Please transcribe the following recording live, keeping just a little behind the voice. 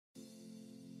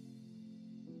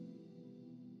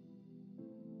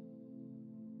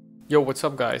Yo, what's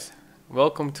up guys?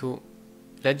 Welcome to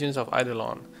Legends of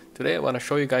Idleon. Today I want to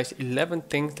show you guys 11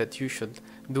 things that you should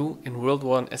do in World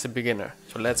 1 as a beginner.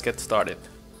 So let's get started.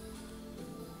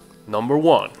 Number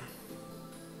 1.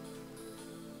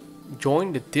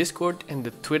 Join the Discord and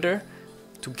the Twitter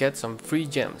to get some free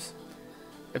gems.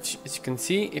 As you can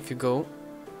see, if you go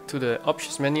to the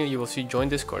options menu, you will see join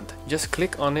Discord. Just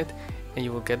click on it and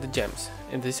you will get the gems.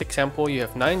 In this example, you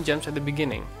have 9 gems at the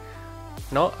beginning.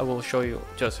 Now I will show you.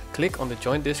 Just click on the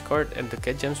join Discord and the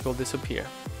get gems will disappear.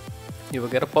 You will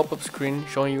get a pop-up screen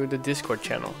showing you the Discord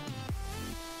channel.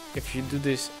 If you do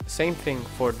this same thing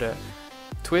for the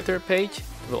Twitter page,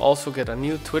 you will also get a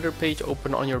new Twitter page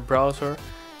open on your browser,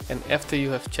 and after you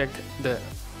have checked the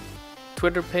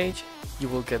Twitter page, you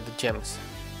will get the gems.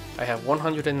 I have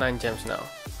 109 gems now,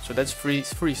 so that's free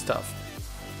stuff.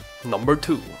 Number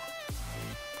 2.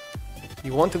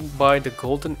 You want to buy the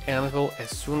golden anvil as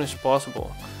soon as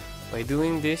possible. By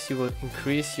doing this, you will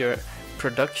increase your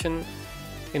production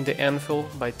in the anvil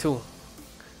by 2.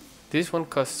 This one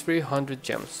costs 300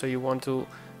 gems, so you want to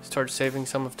start saving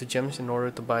some of the gems in order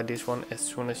to buy this one as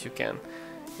soon as you can.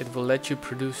 It will let you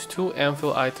produce 2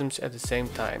 anvil items at the same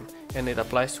time, and it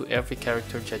applies to every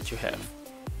character that you have.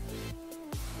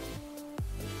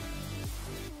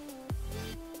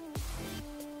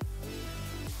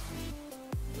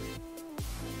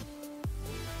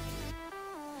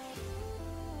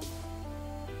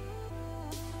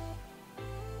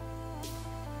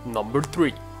 Number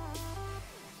 3.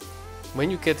 When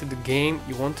you get to the game,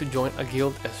 you want to join a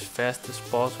guild as fast as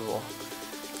possible.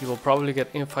 You will probably get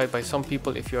invited by some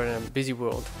people if you are in a busy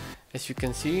world. As you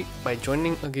can see, by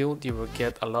joining a guild you will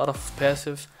get a lot of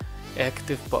passive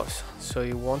active buffs. So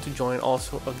you want to join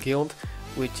also a guild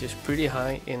which is pretty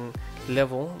high in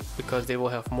level, because they will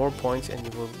have more points and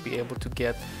you will be able to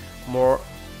get more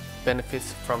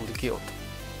benefits from the guild.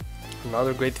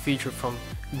 Another great feature from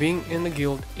being in the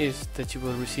guild is that you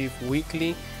will receive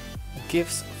weekly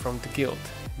gifts from the guild.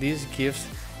 These gifts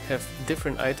have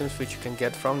different items which you can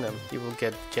get from them. You will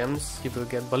get gems, you will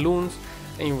get balloons,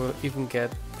 and you will even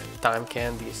get time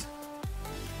candies.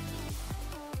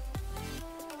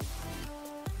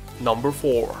 Number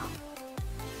 4.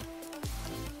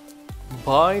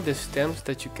 Buy the stamps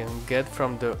that you can get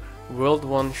from the World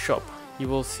 1 shop. You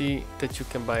will see that you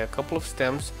can buy a couple of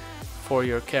stamps for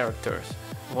your characters.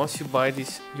 Once you buy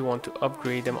these, you want to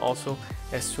upgrade them also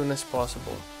as soon as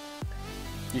possible.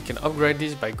 You can upgrade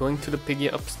these by going to the piggy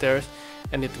upstairs,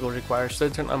 and it will require a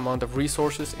certain amount of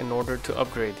resources in order to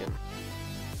upgrade them.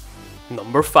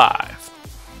 Number 5.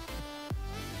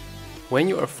 When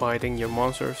you are fighting your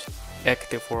monsters,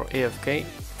 active or AFK,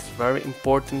 it's very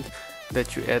important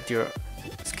that you add your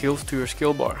skills to your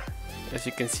skill bar. As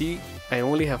you can see, I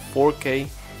only have 4k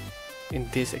in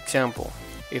this example.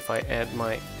 If I add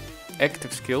my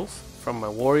active skills from my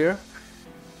warrior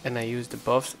and I use the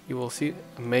buffs, you will see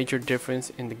a major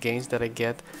difference in the gains that I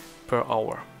get per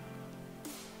hour.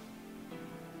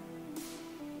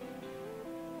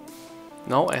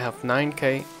 Now I have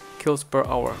 9k kills per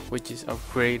hour, which is a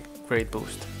great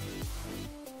boost.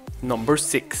 Number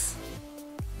 6.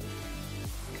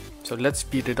 So let's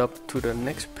speed it up to the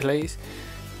next place.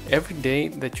 Every day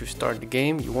that you start the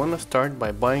game, you want to start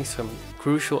by buying some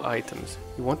crucial items.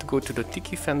 You want to go to the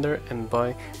Tiki vendor and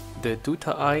buy the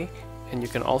Duta Eye, and you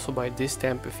can also buy this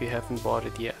stamp if you haven't bought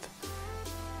it yet.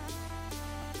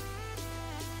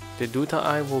 The Duta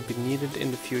Eye will be needed in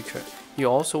the future. You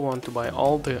also want to buy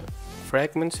all the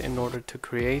fragments in order to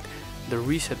create the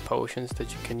reset potions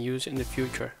that you can use in the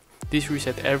future. These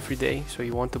reset every day, so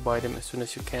you want to buy them as soon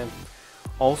as you can.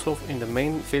 Also, in the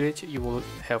main village you will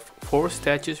have 4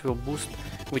 statues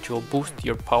which will boost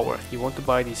your power. You want to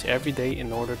buy these every day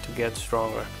in order to get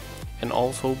stronger, and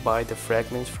also buy the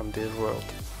fragments from this world.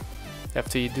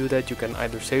 After you do that, you can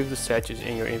either save the statues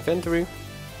in your inventory,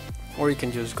 or you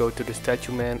can just go to the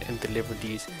statue man and deliver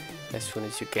these as soon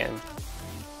as you can.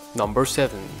 Number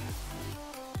 7.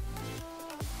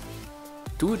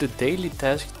 Do the daily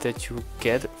task that you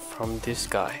get from this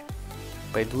guy.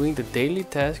 By doing the daily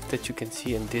task that you can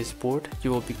see in this board,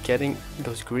 you will be getting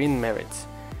those green merits.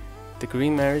 The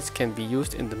green merits can be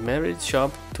used in the merit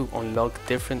shop to unlock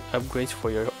different upgrades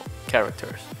for your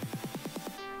characters.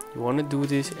 You want to do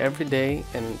this every day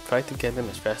and try to get them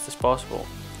as fast as possible.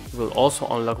 You will also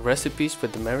unlock recipes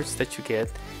with the merits that you get,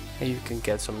 and you can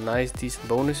get some nice decent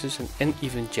bonuses and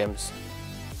even gems.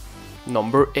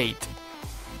 Number 8.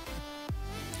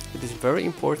 It is very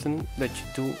important that you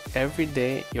do every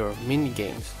day your mini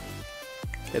games.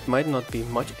 It might not be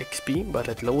much XP, but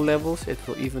at low levels it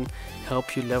will even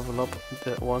help you level up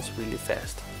the ones really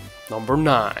fast. Number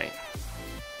 9.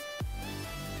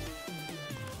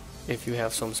 If you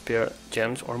have some spare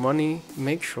gems or money,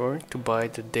 make sure to buy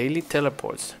the daily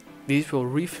teleports. These will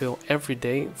refill every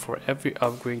day for every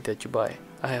upgrade that you buy.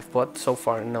 I have bought so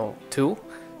far now 2,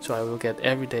 so I will get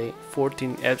every day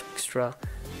 14 extra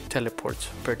teleports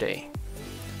per day.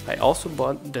 I also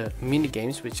bought the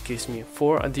minigames, which gives me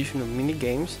 4 additional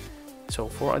minigames. So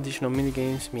 4 additional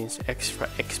minigames means extra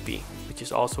XP, which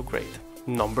is also great.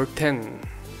 Number 10.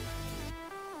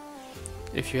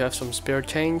 If you have some spare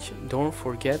change, don't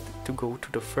forget to go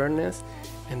to the furnace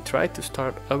and try to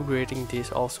start upgrading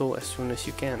this also as soon as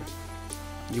you can.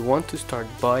 You want to start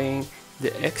buying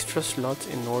the extra slots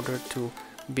in order to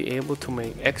be able to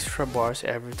make extra bars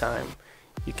every time.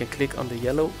 You can click on the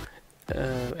yellow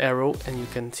arrow and you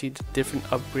can see the different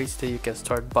upgrades that you can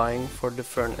start buying for the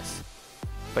furnace.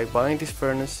 By buying this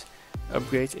furnace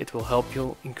upgrades, it will help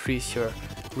you increase your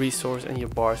resource and your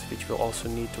bars, which will also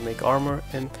need to make armor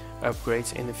and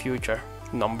upgrades in the future.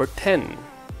 Number 10.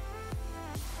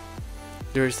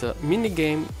 There is a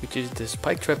minigame, which is the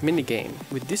spike trap minigame.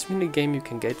 With this minigame you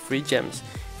can get free gems.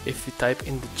 If you type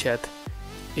in the chat,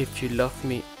 "If you love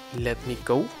me, let me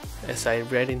go," as I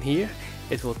read in here,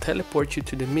 it will teleport you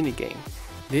to the minigame.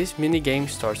 This minigame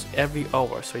starts every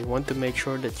hour, so you want to make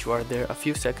sure that you are there a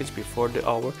few seconds before the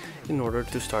hour in order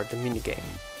to start the minigame.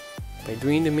 By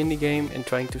doing the minigame and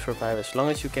trying to survive as long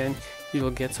as you can, you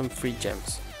will get some free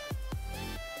gems.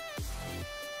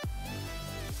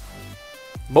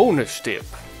 Bonus tip: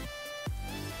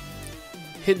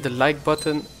 hit the like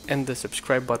button and the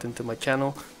subscribe button to my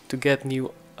channel to get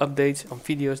new updates on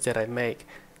videos that I make.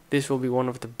 This will be one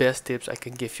of the best tips I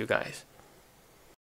can give you guys.